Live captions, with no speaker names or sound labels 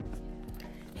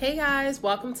Hey guys,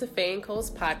 welcome to Faye and Co's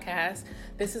podcast.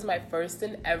 This is my first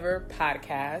and ever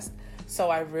podcast, so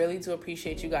I really do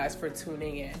appreciate you guys for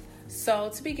tuning in.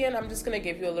 So to begin, I'm just going to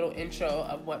give you a little intro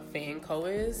of what Faye and Co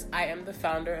is. I am the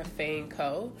founder of Faye and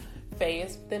Co. Faye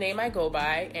is the name I go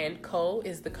by, and Co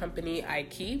is the company I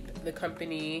keep, the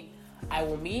company I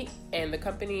will meet, and the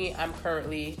company I'm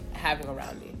currently having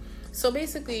around me. So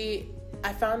basically,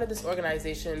 I founded this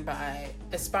organization by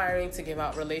aspiring to give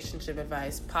out relationship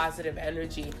advice, positive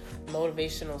energy,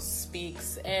 motivational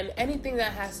speaks, and anything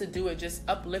that has to do with just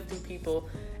uplifting people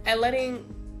and letting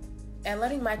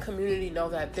my community know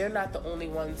that they're not the only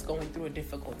ones going through a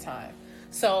difficult time.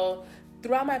 So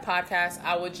throughout my podcast,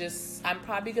 I'm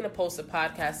probably going to post a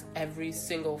podcast every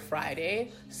single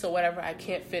Friday. So whatever I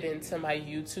can't fit into my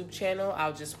YouTube channel,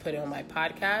 I'll just put it on my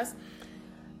podcast.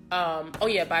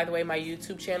 By the way, my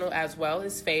YouTube channel as well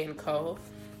is Faye and Co.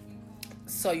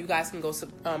 So you guys can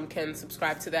can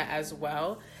subscribe to that as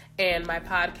well. And my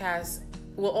podcast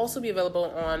will also be available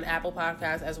on Apple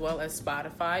Podcasts as well as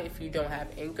Spotify. If you don't have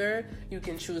Anchor, you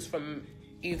can choose from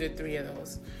either three of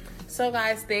those. So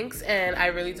guys, thanks, and I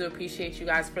really do appreciate you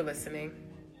guys for listening.